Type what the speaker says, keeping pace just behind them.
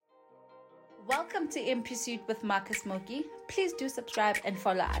Welcome to In Pursuit with Marcus Moki. Please do subscribe and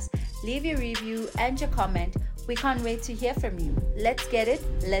follow us. Leave your review and your comment. We can't wait to hear from you. Let's get it.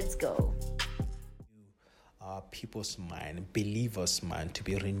 Let's go. People's mind, believers' mind to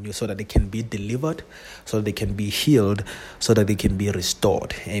be renewed so that they can be delivered, so that they can be healed, so that they can be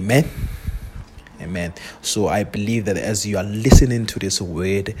restored. Amen. Amen. So I believe that as you are listening to this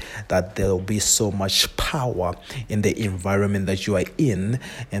word, that there will be so much power in the environment that you are in,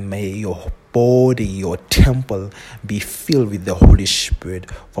 and may your body, your temple be filled with the Holy Spirit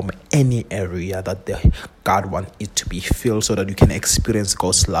from any area that God wants it to be filled, so that you can experience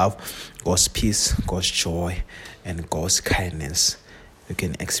God's love, God's peace, God's joy, and God's kindness. You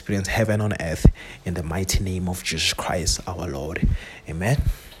can experience heaven on earth in the mighty name of Jesus Christ our Lord. Amen.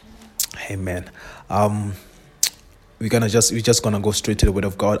 Amen. We're just gonna go straight to the word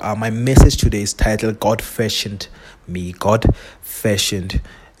of God. My message today is titled God Fashioned Me. God fashioned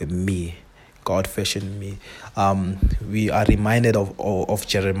me. God fashioned me. We are reminded of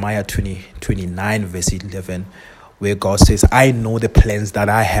Jeremiah 29 verse 11, where God says, I know the plans that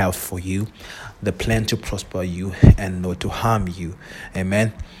I have for you, the plan to prosper you and not to harm you.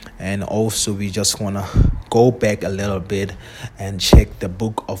 Amen. And also we just want to go back a little bit and check the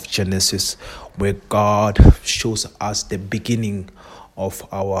book of Genesis, where God shows us the beginning of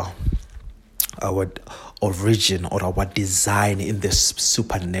our origin or our design in this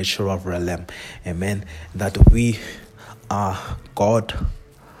supernatural realm. Amen. That we are God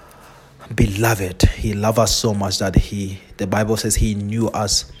beloved. He loved us so much that the Bible says he knew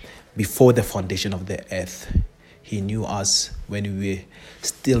us before the foundation of the earth. He knew us when we were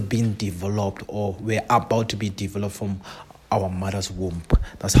still being developed, or we're about to be developed from our mother's womb.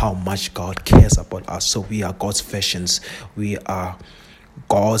 That's how much God cares about us. So we are God's fashions. We are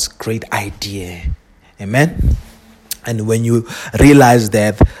God's great idea. Amen. And when you realize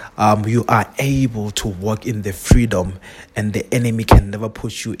that you are able to walk in the freedom, and the enemy can never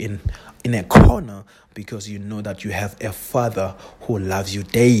put you in a corner, because you know that you have a Father who loves you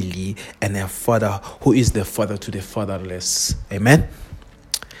daily, and a Father who is the father to the fatherless. Amen.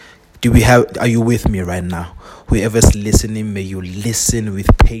 Are you with me right now? Whoever's listening, may you listen with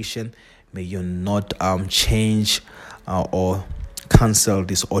patience. May you not change or cancel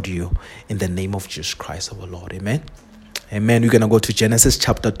this audio in the name of Jesus Christ our Lord. Amen. Amen. We're going to go to Genesis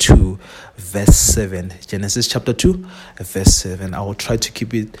chapter 2, verse 7. Genesis chapter 2, verse 7. I will try to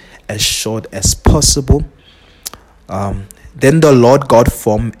keep it as short as possible. Then the Lord God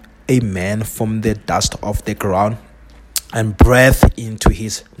formed a man from the dust of the ground and breathed into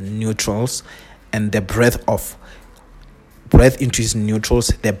his nostrils, and the breath into his nostrils,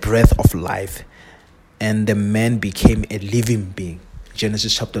 the breath of life. And the man became a living being.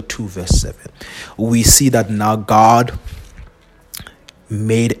 Genesis chapter 2, verse 7. We see that now God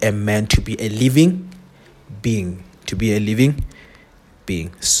made a man to be a living being.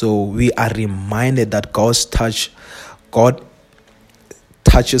 So we are reminded that God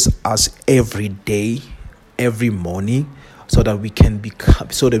touches us every day, every morning, so that we can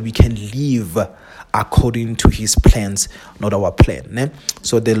live according to his plans, not our plan.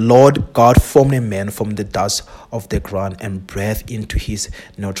 So the Lord God formed a man from the dust of the ground and breathed into his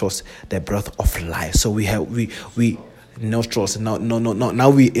nostrils the breath of life. So we nostrils. Now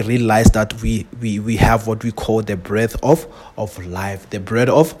we realize that we have what we call the breath of life. The breath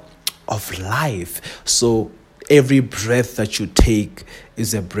of life. So every breath that you take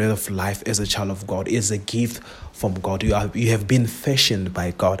is a breath of life as a child of God, is a gift from God. You have been fashioned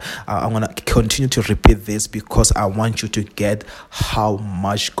by God. I'm going to continue to repeat this because I want you to get how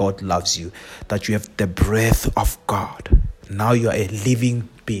much God loves you, that you have the breath of God. Now you are a living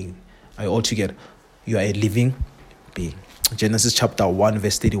being. Are you all together? You are a living being. Genesis chapter 1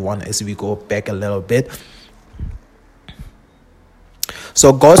 verse 31, as we go back a little bit.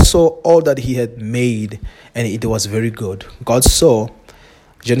 So God saw all that he had made, and it was very good.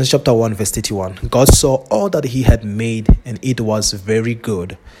 Genesis chapter 1 verse 31. God saw all that he had made, and it was very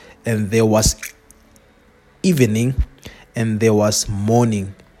good. And there was evening, and there was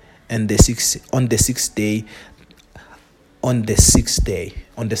morning, and on the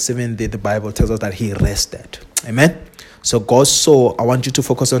seventh day, the Bible tells us that he rested. Amen. So God saw, I want you to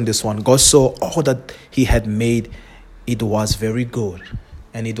focus on this one. God saw all that he had made. It was very good.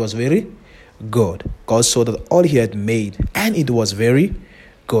 And it was very good. God saw that all he had made, and it was very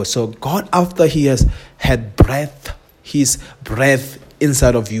good. So God, after he has had his breath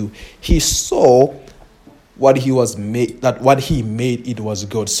inside of you, he saw what he made, it was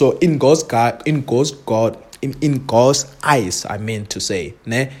good. So in God's eyes, I mean to say,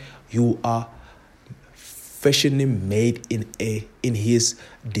 you are fashionably made in his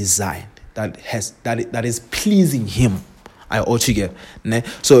design. that is pleasing him. I also get.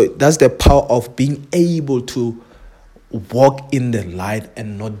 So that's the power of being able to walk in the light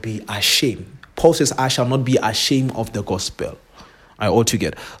and not be ashamed. Paul says, I shall not be ashamed of the gospel. I ought to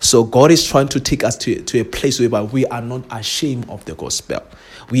get. So God is trying to take us to a place where we are not ashamed of the gospel.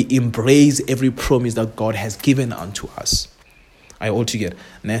 We embrace every promise that God has given unto us. I ought to get.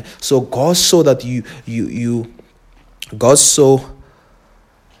 So God saw that God saw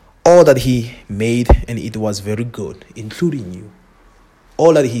all that he made, and it was very good, including you.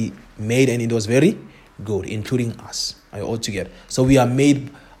 All that he made, and it was very good, including us. I ought to get. So we are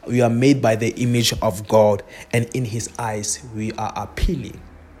made by the image of God, and in his eyes we are appealing,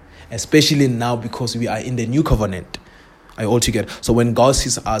 especially now because we are in the new covenant. I ought to get. So when God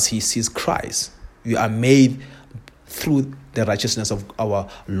sees us, he sees Christ. We are made through the righteousness of our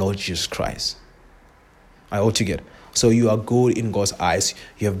Lord Jesus Christ. I ought to get. So you are good in God's eyes.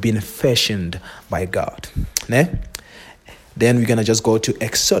 You have been fashioned by God. Then we're going to just go to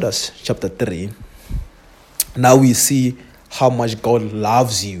Exodus chapter 3. Now we see how much God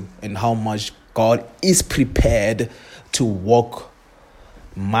loves you and how much God is prepared to walk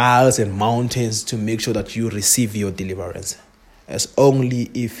miles and mountains to make sure that you receive your deliverance. As only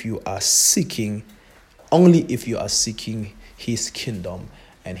if you are seeking his kingdom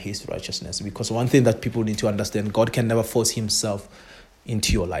and his righteousness. Because one thing that people need to understand, God can never force himself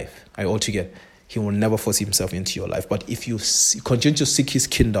into your life. I ought to get. He will never force himself into your life. But if you continue to seek his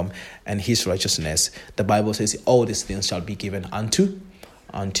kingdom and his righteousness, the Bible says all these things shall be given unto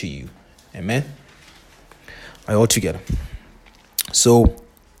you. Amen. I ought to get. So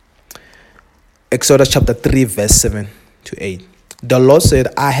Exodus chapter 3 verse 7 to 8. The Lord said,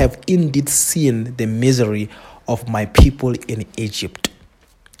 I have indeed seen the misery of my people in Egypt.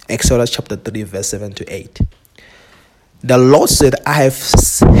 Exodus chapter 3 verse 7 to 8. The Lord said, I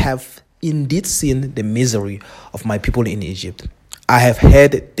have indeed seen the misery of my people in Egypt. I have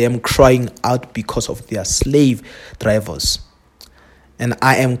heard them crying out because of their slave drivers, and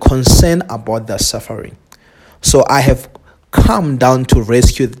I am concerned about their suffering. So I have come down to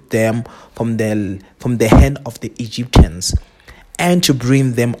rescue them from the hand of the Egyptians, and to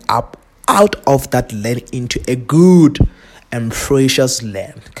bring them up out of that land into a good and precious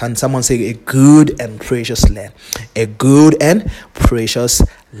land. Can someone say a good and precious land? A good and precious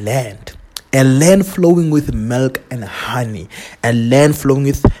land. A land flowing with milk and honey. A land flowing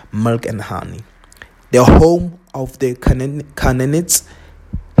with milk and honey. The home of the Canaanites,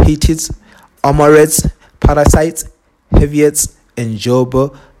 Hittites, Amorites, Perizzites, Hivites, and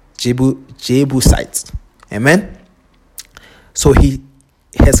Jebusites. Amen. So he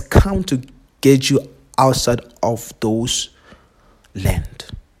has come to get you outside of those land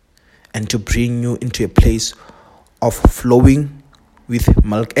and to bring you into a place of flowing with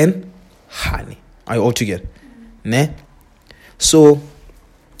milk and honey. I ought to get. So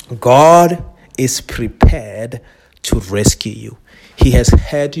God is prepared to rescue you. He has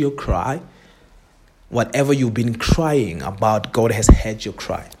heard your cry. Whatever you've been crying about, God has heard your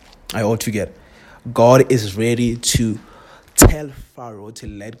cry. I ought to get. God is ready to tell Pharaoh to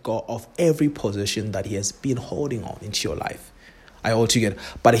let go of every possession that he has been holding on into your life. I ought to get.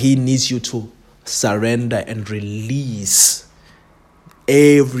 But he needs you to surrender and release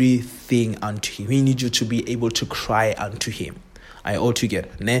everything unto him. He needs you to be able to cry unto him. I ought to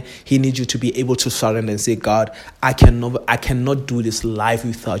get. He needs you to be able to surrender and say, God, I cannot do this life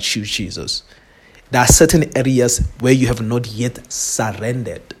without you, Jesus. There are certain areas where you have not yet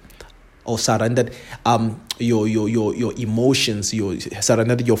surrendered your emotions, you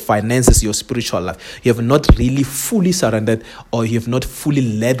surrendered your finances, your spiritual life. You have not really fully surrendered, or you have not fully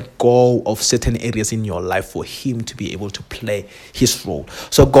let go of certain areas in your life for him to be able to play his role.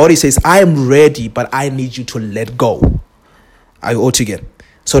 So God says, I am ready, but I need you to let go. I ought to get,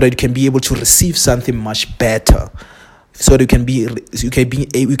 so that you can be able to receive something much better. So that you can be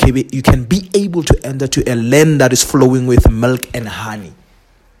able to enter to a land that is flowing with milk and honey.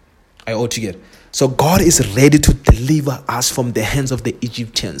 I ought to get. So God is ready to deliver us from the hands of the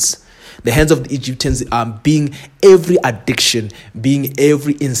Egyptians. The hands of the Egyptians are being every addiction, being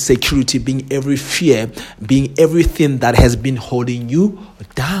every insecurity, being every fear, being everything that has been holding you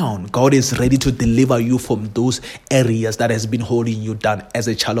down. God is ready to deliver you from those areas that has been holding you down as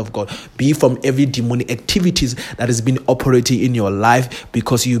a child of God. Be from every demonic activities that has been operating in your life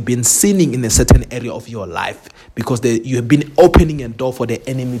because you've been sinning in a certain area of your life, because you have been opening a door for the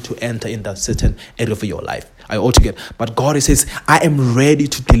enemy to enter in that certain area of your life. I altogether. But God says, I am ready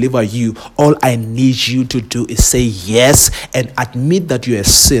to deliver you. All I need you to do is say yes and admit that you're a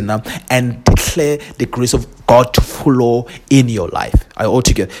sinner and declare the grace of God to flow in your life. I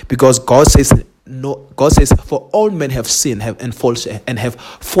altogether. Because God says, no, God says, for all men have sinned and have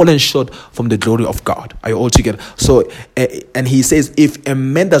fallen short from the glory of God. Are you all together? So, and he says, if a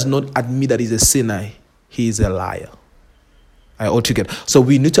man does not admit that he's a sinner, he is a liar. Are you all together? So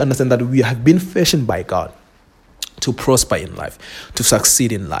we need to understand that we have been fashioned by God to prosper in life, to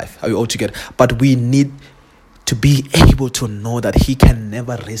succeed in life. Are you all together? But we need to be able to know that he can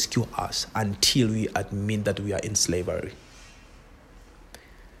never rescue us until we admit that we are in slavery.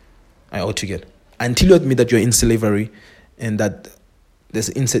 I ought to get. Until you admit that you're in slavery and that there's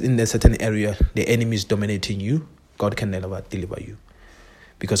in a certain area the enemy is dominating you, God can never deliver you.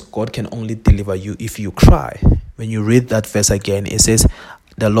 Because God can only deliver you if you cry. When you read that verse again, it says,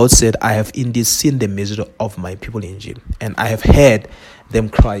 the Lord said, I have indeed seen the misery of my people in Egypt, and I have heard them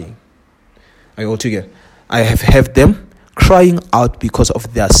crying. I ought to get. I have heard them crying out because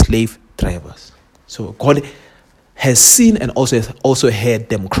of their slave drivers. So God has seen and also heard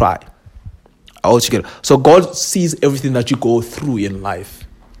them cry. Altogether. So God sees everything that you go through in life.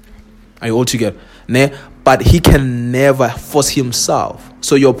 Are you all together? But he can never force himself.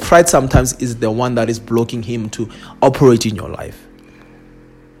 So your pride sometimes is the one that is blocking him to operate in your life.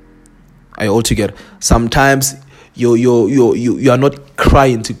 Are you all together? Sometimes you are not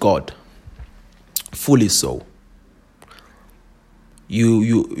crying to God fully. So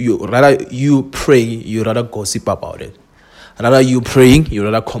you rather you praying, you rather gossip about it. Rather you praying, you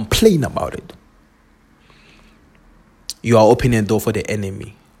rather complain about it. You are opening a door for the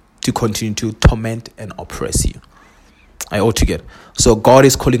enemy to continue to torment and oppress you. I ought to get. So God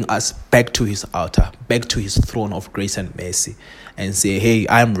is calling us back to his altar, back to his throne of grace and mercy, and say, hey,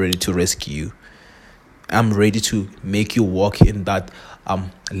 I'm ready to rescue you. I'm ready to make you walk in that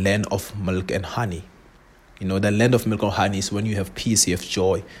land of milk and honey. You know, the land of milk and honey is when you have peace, you have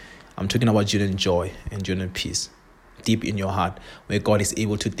joy. I'm talking about genuine joy and genuine peace deep in your heart, where God is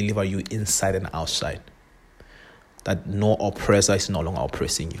able to deliver you inside and outside. That no oppressor is no longer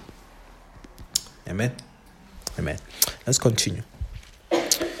oppressing you. Amen. Amen. Let's continue.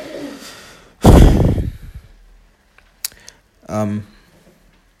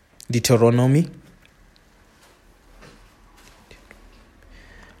 Deuteronomy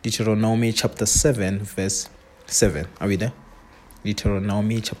chapter 7 verse 7. Are we there?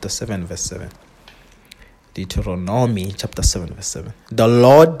 Deuteronomy chapter 7 verse 7. Deuteronomy chapter 7 verse 7. The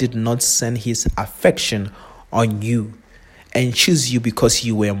Lord did not send his affection on you and choose you because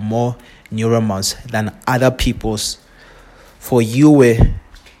you were more numerous than other peoples, for you were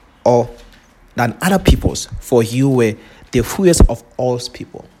the fewest of all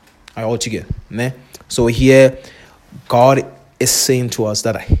people. I ought to get. So here God is saying to us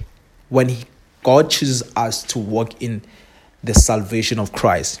that when God chooses us to walk in the salvation of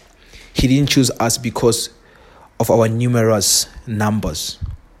Christ, he didn't choose us because of our numerous numbers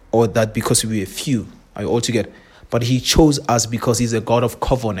or that because we were few. I ought to get. But he chose us because he's a God of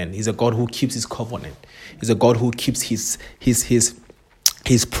covenant. He's a God who keeps his covenant. He's a God who keeps his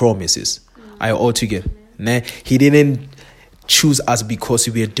promises. I ought to get. He didn't choose us because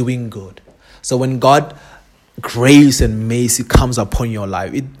we are doing good. So when God grace and mercy comes upon your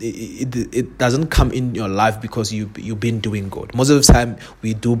life, it doesn't come in your life because you've been doing good. Most of the time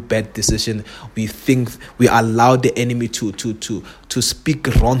we do bad decisions. We think we allow the enemy to speak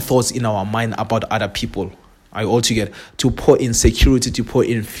wrong thoughts in our mind about other people. I also get to pour insecurity, to pour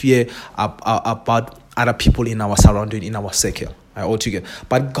in fear about other people in our surrounding, in our circle. I ought to get.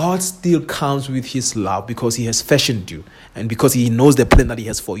 But God still comes with his love because he has fashioned you and because he knows the plan that he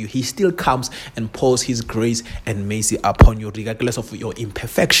has for you. He still comes and pours his grace and mercy upon you regardless of your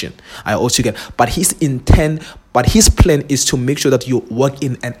imperfection. I also get. But his plan is to make sure that you walk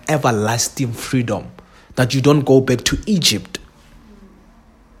in an everlasting freedom, that you don't go back to Egypt.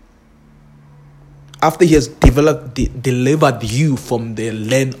 After he has delivered you from the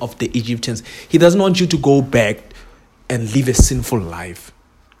land of the Egyptians, he doesn't want you to go back and live a sinful life.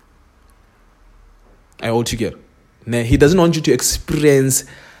 I ought to get. He doesn't want you to experience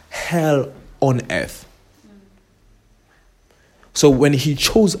hell on earth. So when he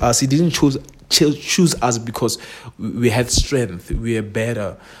chose us, he didn't choose us because we had strength, we were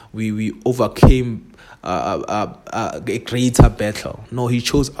better, we overcame a greater battle. No, he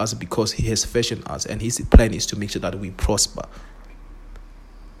chose us because he has fashioned us, and his plan is to make sure that we prosper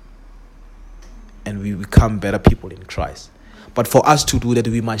and we become better people in Christ. But for us to do that,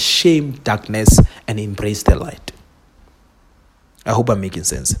 we must shame darkness and embrace the light. I hope I'm making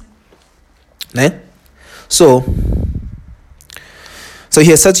sense. So he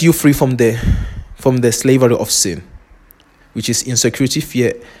has set you free from the slavery of sin, which is insecurity,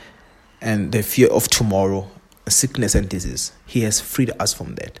 fear, and the fear of tomorrow, sickness and disease. He has freed us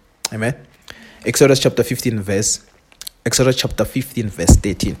from that. Amen. Exodus chapter 15 verse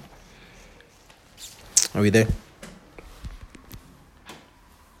 13. Are we there?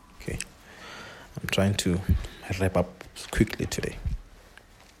 Okay. I'm trying to wrap up quickly today.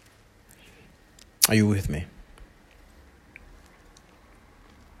 Are you with me?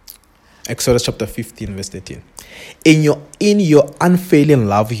 Exodus chapter 15 verse 13. In your unfailing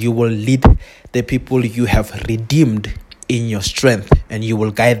love, you will lead the people you have redeemed in your strength, and you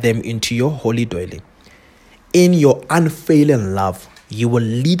will guide them into your holy dwelling. In your unfailing love, you will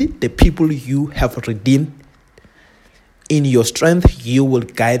lead the people you have redeemed. In your strength, you will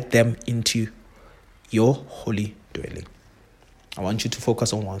guide them into your holy dwelling. I want you to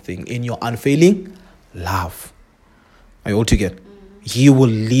focus on one thing. In your unfailing love. Are you all together? You will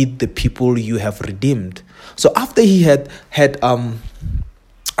lead the people you have redeemed. So after he had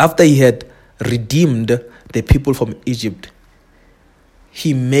redeemed the people from Egypt,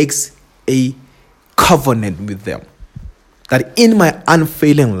 he makes a covenant with them that in my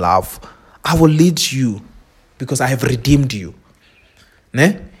unfailing love, I will lead you because I have redeemed you.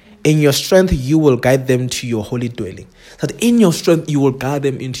 Ne? In your strength, you will guide them to your holy dwelling. That in your strength, you will guide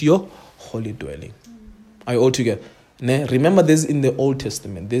them into your holy dwelling. Are you all together? Ne? Remember this in the Old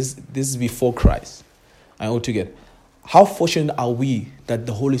Testament. This is before Christ. Are you all together? How fortunate are we that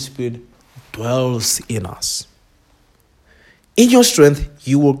the Holy Spirit dwells in us? In your strength,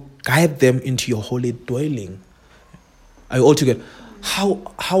 you will guide them into your holy dwelling. Are you all together?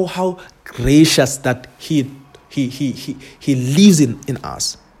 How gracious that he lives in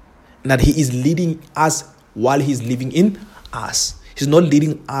us. And that he is leading us while he's living in us. He's not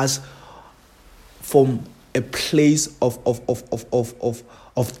leading us from a place of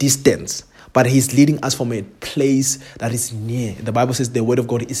distance, but he's leading us from a place that is near. The Bible says the word of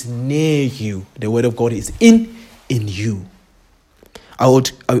God is near you. The word of God is in you. Are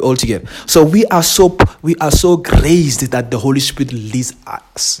we all together? So we are so graced that the Holy Spirit leads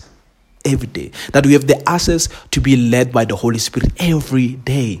us every day. That we have the access to be led by the Holy Spirit every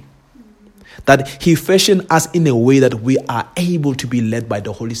day. That he fashioned us in a way that we are able to be led by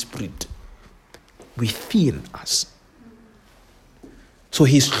the Holy Spirit within us. So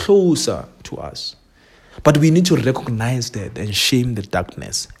he's closer to us. But we need to recognize that and shame the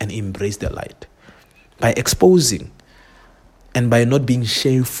darkness and embrace the light. By exposing and by not being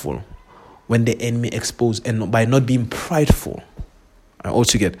shameful when the enemy exposes, and by not being prideful.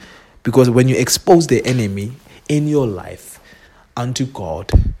 Altogether. Because when you expose the enemy in your life unto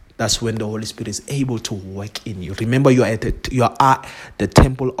God, that's when the Holy Spirit is able to work in you. Remember, you are the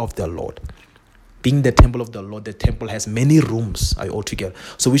temple of the Lord. Being the temple of the Lord, the temple has many rooms altogether.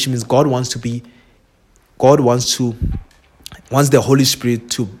 So which means God wants the Holy Spirit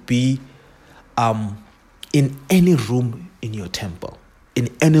to be in any room in your temple, in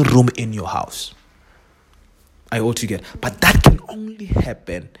any room in your house. Altogether. But that can only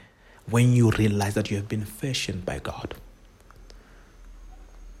happen when you realize that you have been fashioned by God.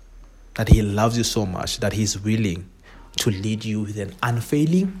 That he loves you so much that he's willing to lead you with an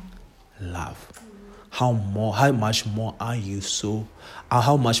unfailing love. How much more are you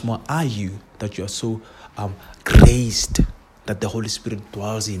that you are so graced that the Holy Spirit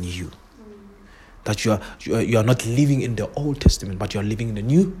dwells in you? That you are not living in the Old Testament, but you are living in the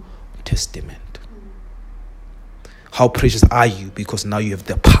New Testament. How precious are you? Because now you have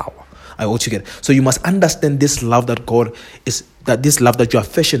the power. So you must understand this love that God is, that this love that you are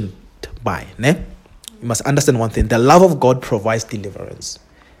fashioned by. Ne? You must understand one thing. The love of God provides deliverance.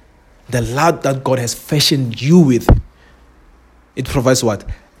 The love that God has fashioned you with, it provides what?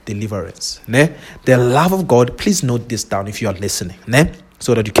 Deliverance. Ne? The love of God, please note this down if you are listening. Ne?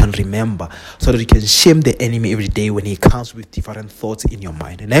 So that you can remember, so that you can shame the enemy every day when he comes with different thoughts in your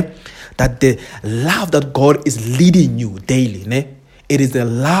mind. Ne? That the love that God is leading you daily, ne? It is the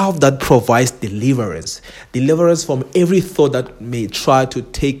love that provides deliverance. Deliverance from every thought that may try to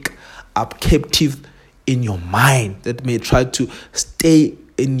take up captive in your mind, that may try to stay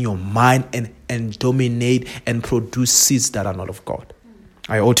in your mind and dominate and produce seeds that are not of God.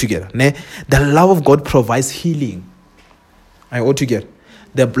 Are you all together? Ne? The love of God provides healing. Are you all together?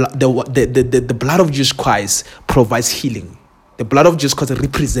 The blood of Jesus Christ provides healing. The blood of Jesus Christ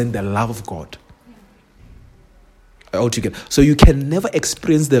represents the love of God. Altogether. So you can never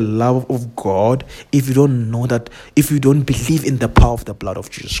experience the love of God if you don't know that, if you don't believe in the power of the blood of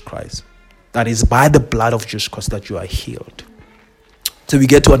Jesus Christ. That is by the blood of Jesus Christ that you are healed. So we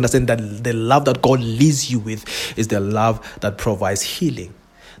get to understand that the love that God leads you with is the love that provides healing.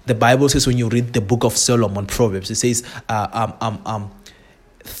 The Bible says, when you read the book of Solomon, Proverbs, it says,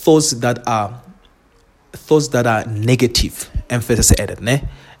 thoughts that are negative, emphasis added,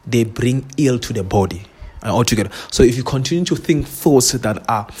 they bring ill to the body altogether. So if you continue to think thoughts that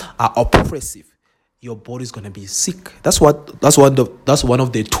are oppressive, your body is going to be sick. That's one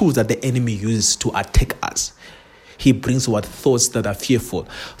of the tools that the enemy uses to attack us. He brings thoughts that are fearful,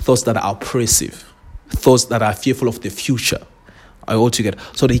 thoughts that are oppressive, thoughts that are fearful of the future, altogether,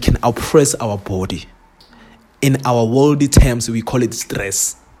 so that he can oppress our body. In our worldly terms, we call it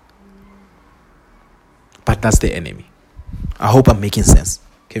stress. But that's the enemy. I hope I'm making sense.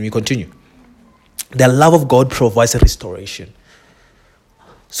 Can we continue? The love of God provides a restoration.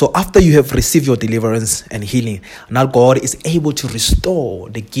 So after you have received your deliverance and healing, now God is able to restore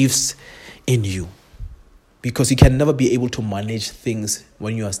the gifts in you. Because you can never be able to manage things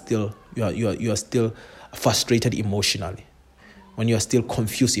when you are still frustrated emotionally, when you are still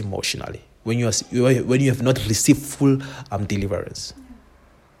confused emotionally, when you have not received full deliverance.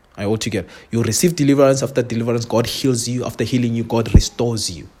 Altogether, you receive deliverance. After deliverance, God heals you. After healing you, God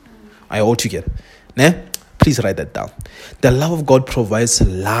restores you. Altogether, please write that down. The love of God provides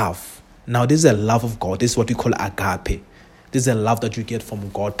love. Now, this is a love of God. This is what we call agape. This is a love that you get from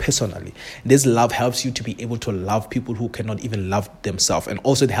God personally. This love helps you to be able to love people who cannot even love themselves. And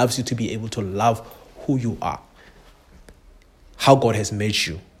also it helps you to be able to love who you are. How God has made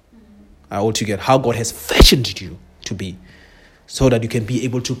you. Altogether, how God has fashioned you to be. So that you can be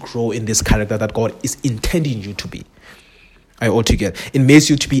able to grow in this character that God is intending you to be. Altogether, it makes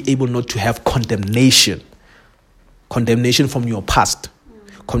you to be able not to have condemnation. Condemnation from your past.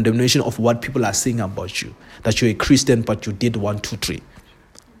 Condemnation of what people are saying about you, that you're a Christian but you did 1, 2, 3.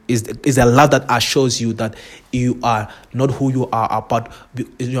 Is a love that assures you that you are not who you are, but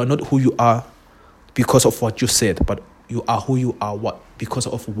you are not who you are because of what you said, but you are who you are because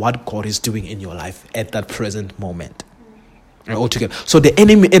of what God is doing in your life at that present moment. Altogether. So the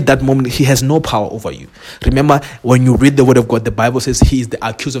enemy at that moment, he has no power over you. Remember, when you read the word of God, the Bible says he is the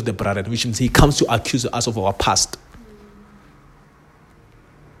accuser of the brethren, which means he comes to accuse us of our past.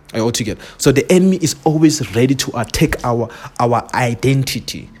 Altogether. So the enemy is always ready to attack our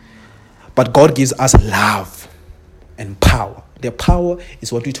identity. But God gives us love and power. The power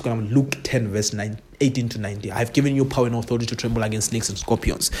is what we talk about Luke 10 verse 18 to 19. I've given you power and authority to tremble against snakes and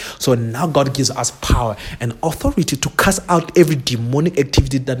scorpions. So now God gives us power and authority to cast out every demonic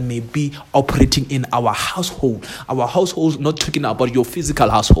activity that may be operating in our household. Our household, not talking about your physical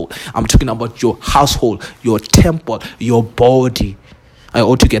household. I'm talking about your household, your temple, your body.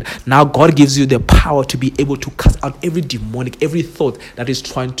 Altogether. Now God gives you the power to be able to cast out every demonic, every thought that is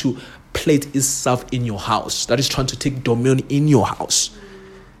trying to plate itself in your house, that is trying to take dominion in your house.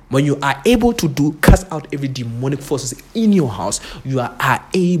 When you are able to cast out every demonic forces in your house, you are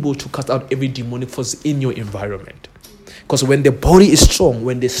able to cast out every demonic force in your environment. Because when the body is strong,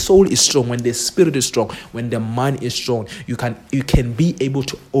 when the soul is strong, when the spirit is strong, when the mind is strong, you can be able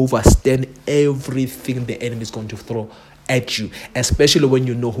to overstand everything the enemy is going to throw at you, especially when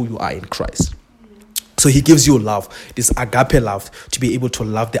you know who you are in Christ. So he gives you love, this agape love, to be able to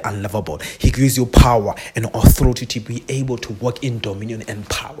love the unlovable. He gives you power and authority to be able to walk in dominion and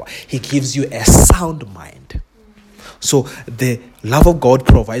power. He gives you a sound mind. So the love of God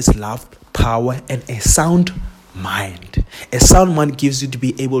provides love, power, and a sound mind. A sound mind gives you to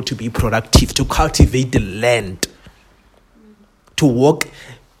be able to be productive, to cultivate the land, to walk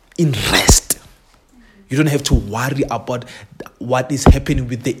in rest. You don't have to worry about what is happening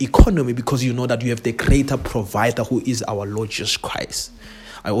with the economy because you know that you have the greater provider who is our Lord Jesus Christ.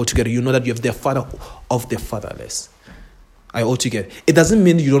 Altogether, you know that you have the Father of the fatherless. Altogether, it doesn't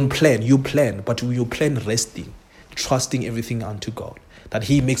mean you don't plan. You plan, but you plan resting, trusting everything unto God, that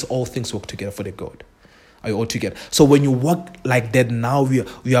He makes all things work together for the good. Altogether. So when you walk like that, now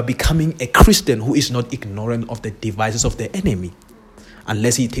we are becoming a Christian who is not ignorant of the devices of the enemy,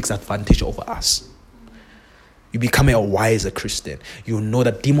 unless he takes advantage over us. You become a wiser Christian. You know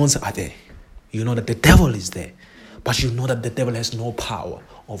that demons are there. You know that the devil is there. But you know that the devil has no power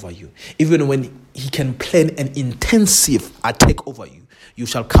over you. Even when he can plan an intensive attack over you, you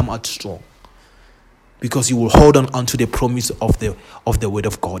shall come out strong. Because you will hold on unto the promise of the word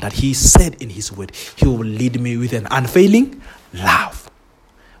of God. That He said in His word, He will lead me with an unfailing love.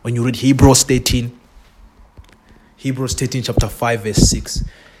 When you read Hebrews 13 chapter 5 verse 6,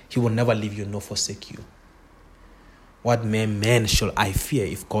 He will never leave you nor forsake you. What man shall I fear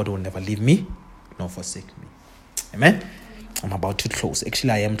if God will never leave me nor forsake me? Amen? I'm about to close.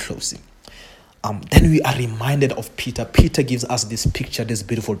 Actually, I am closing. then we are reminded of Peter. Peter gives us this picture, this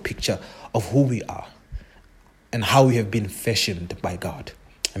beautiful picture of who we are and how we have been fashioned by God.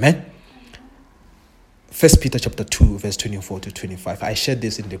 Amen. 1 Peter chapter 2, verse 24 to 25. I shared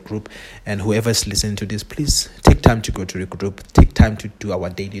this in the group, and whoever is listening to this, please take time to go to the group. Take time to do our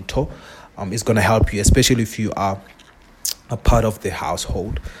daily tour. It's going to help you, especially if you are a part of the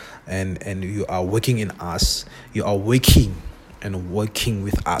household and you are working in us. You are working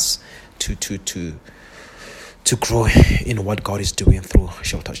with us to grow in what God is doing through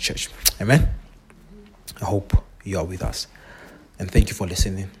Shelter Church. Amen. I hope you are with us, and thank you for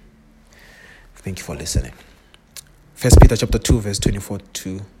listening. Thank you for listening. 1 Peter chapter 2, verse 24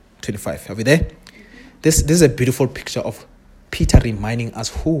 to 25. Are we there? This is a beautiful picture of Peter reminding us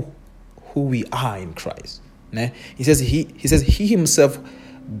who we are in Christ. He says he himself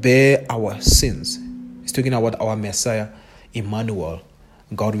bear our sins. He's talking about our Messiah, Emmanuel,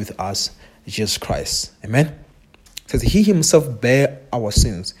 God with us, Jesus Christ. Amen. He says he himself bear our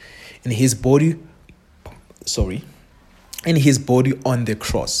sins in his body on the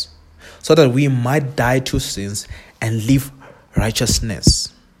cross, so that we might die to sins and live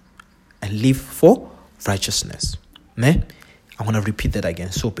righteousness. And live for righteousness. I want to repeat that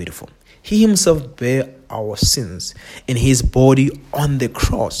again. So beautiful. He himself bare our sins in his body on the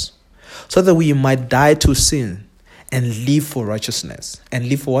cross, so that we might die to sin and live for righteousness. And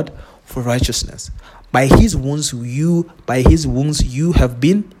live for what? For righteousness. By his wounds you have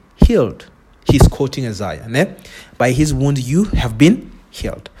been healed. He's quoting Isaiah. By his wounds you have been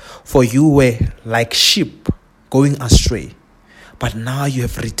healed. For you were like sheep going astray, but now you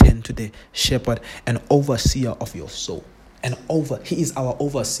have returned to the shepherd and overseer of your soul. He is our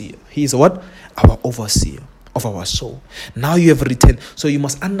overseer. He is what? Our overseer of our soul. Now you have returned. So you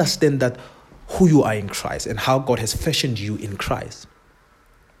must understand that who you are in Christ and how God has fashioned you in Christ.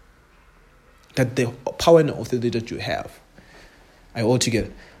 That the power and authority that you have.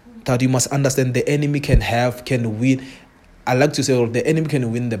 That you must understand the enemy can win. I like to say, the enemy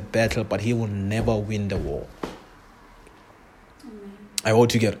can win the battle, but he will never win the war. I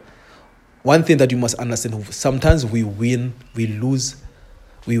want to get one thing that you must understand. Sometimes we win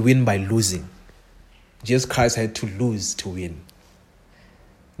by losing. Jesus Christ had to lose to win.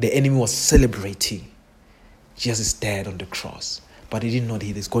 The enemy was celebrating Jesus dead on the cross, but he didn't know that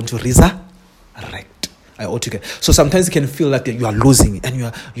he is going to resurrect. So sometimes it can feel like you are losing, and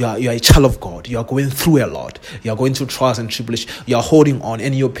you are a child of God. You are going through a lot. You are going through trials and tribulation. You are holding on,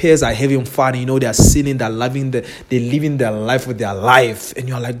 and your peers are having fun. They are sinning, they're loving, they're living their life with their life, and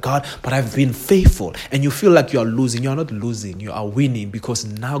you are like, God, but I've been faithful. And you feel like you are losing. You are not losing. You are winning, because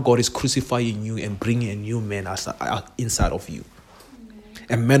now God is crucifying you and bringing a new man inside of you.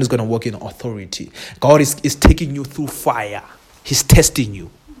 A man is going to walk in authority. God is taking you through fire. He's testing you,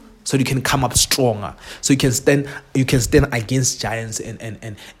 so you can come up stronger, so you can stand against giants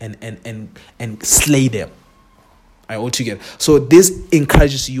and slay them. So this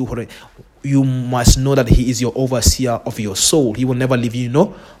encourages you. You must know that he is your overseer of your soul. He will never leave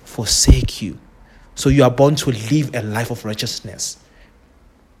you, forsake you. So you are born to live a life of righteousness.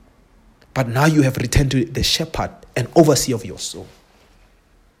 But now you have returned to the shepherd and overseer of your soul.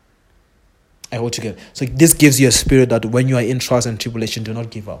 So this gives you a spirit that when you are in trials and tribulation, do not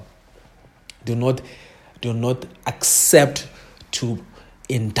give up. Do not accept to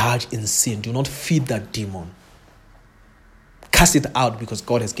indulge in sin. Do not feed that demon. Cast it out, because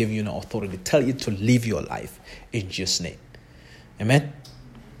God has given you an authority. Tell it to live your life in Jesus' name. Amen.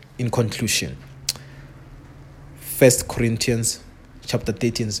 In conclusion, 1 Corinthians chapter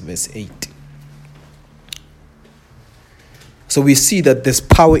 13, verse 8. So we see that there's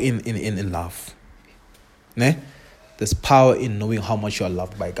power in love. There's power in knowing how much you are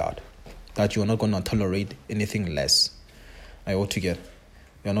loved by God. That you are not going to tolerate anything less. You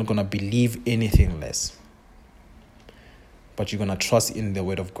are not going to believe anything less. But you're going to trust in the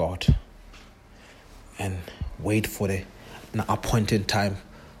word of God. And wait for an appointed time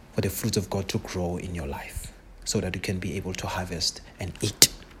for the fruits of God to grow in your life, so that you can be able to harvest and eat.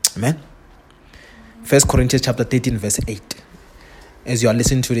 Amen. 1 Corinthians chapter 13, verse 8. As you are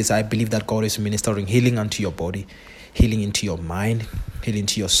listening to this, I believe that God is ministering healing unto your body, healing into your mind, healing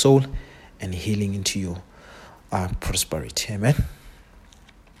into your soul, and healing into your prosperity. Amen.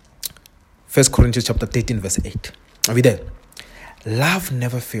 1 Corinthians chapter 13, verse 8. Are we there? Love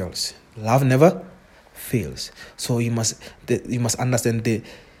never fails. Love never fails. So you must understand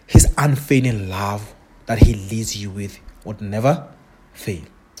his unfailing love that he leads you with would never fail.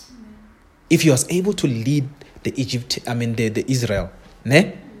 If he was able to lead the Israel,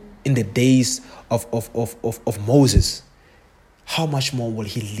 in the days of Moses, how much more will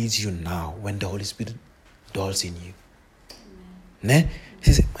he lead you now when the Holy Spirit dwells in you? Ne?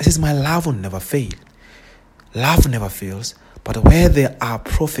 He says, my love will never fail. Love never fails, but where there are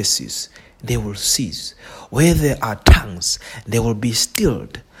prophecies, they will cease. Where there are tongues, they will be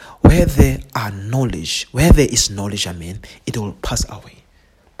stilled. Where there is knowledge, it will pass away.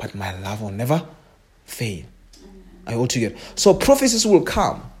 But my love will never fail. I all together. So prophecies will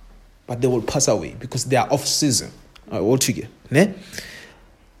come, but they will pass away because they are off season. All together. Ne?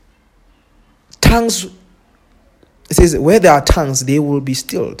 Tongues, it says, where there are tongues, they will be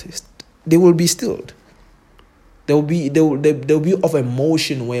stilled. They will be stilled. There will be of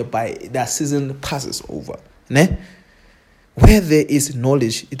emotion whereby that season passes over. Ne? Where there is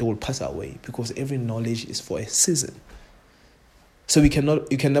knowledge, it will pass away because every knowledge is for a season. So you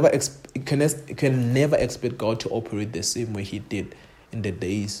can never expect God to operate the same way He did in the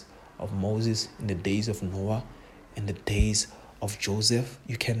days of Moses, in the days of Noah, in the days of Joseph.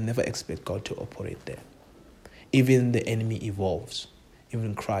 You can never expect God to operate there. Even the enemy evolves.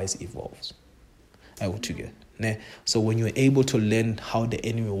 Even Christ evolves. I will together. So when you're able to learn how the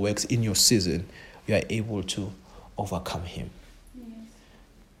enemy works in your season, you are able to overcome him.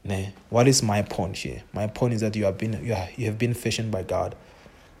 Yes. What is my point here? My point is that you have been fashioned by God.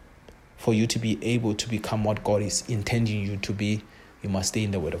 For you to be able to become what God is intending you to be, you must stay in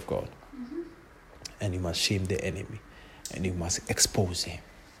the Word of God. Mm-hmm. And you must shame the enemy. And you must expose him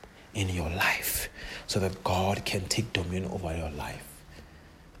in your life so that God can take dominion over your life.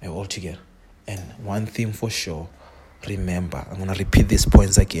 And all together. And one thing for sure, remember, I'm going to repeat these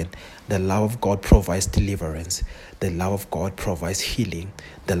points again. The love of God provides deliverance. The love of God provides healing.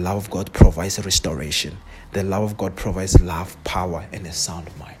 The love of God provides restoration. The love of God provides love, power, and a sound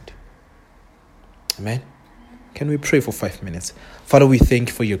mind. Amen. Can we pray for 5 minutes? Father, we thank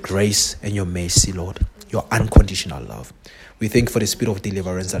you for your grace and your mercy, Lord. Your unconditional love. We thank you for the spirit of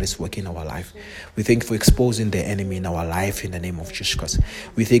deliverance that is working in our life. We thank you for exposing the enemy in our life in the name of Jesus Christ.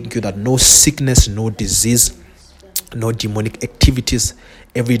 We thank you that no sickness, no disease, no demonic activities,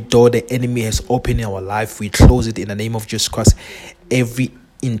 every door the enemy has opened in our life, we close it in the name of Jesus Christ. Every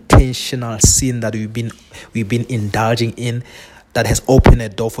intentional sin that we've been indulging in, that has opened a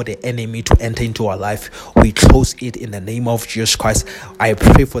door for the enemy to enter into our life, we close it in the name of Jesus Christ. I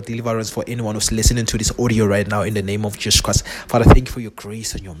pray for deliverance for anyone who's listening to this audio right now in the name of Jesus Christ. Father, thank you for your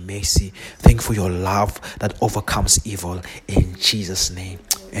grace and your mercy. Thank you for your love that overcomes evil. In Jesus' name,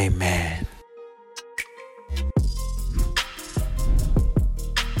 amen.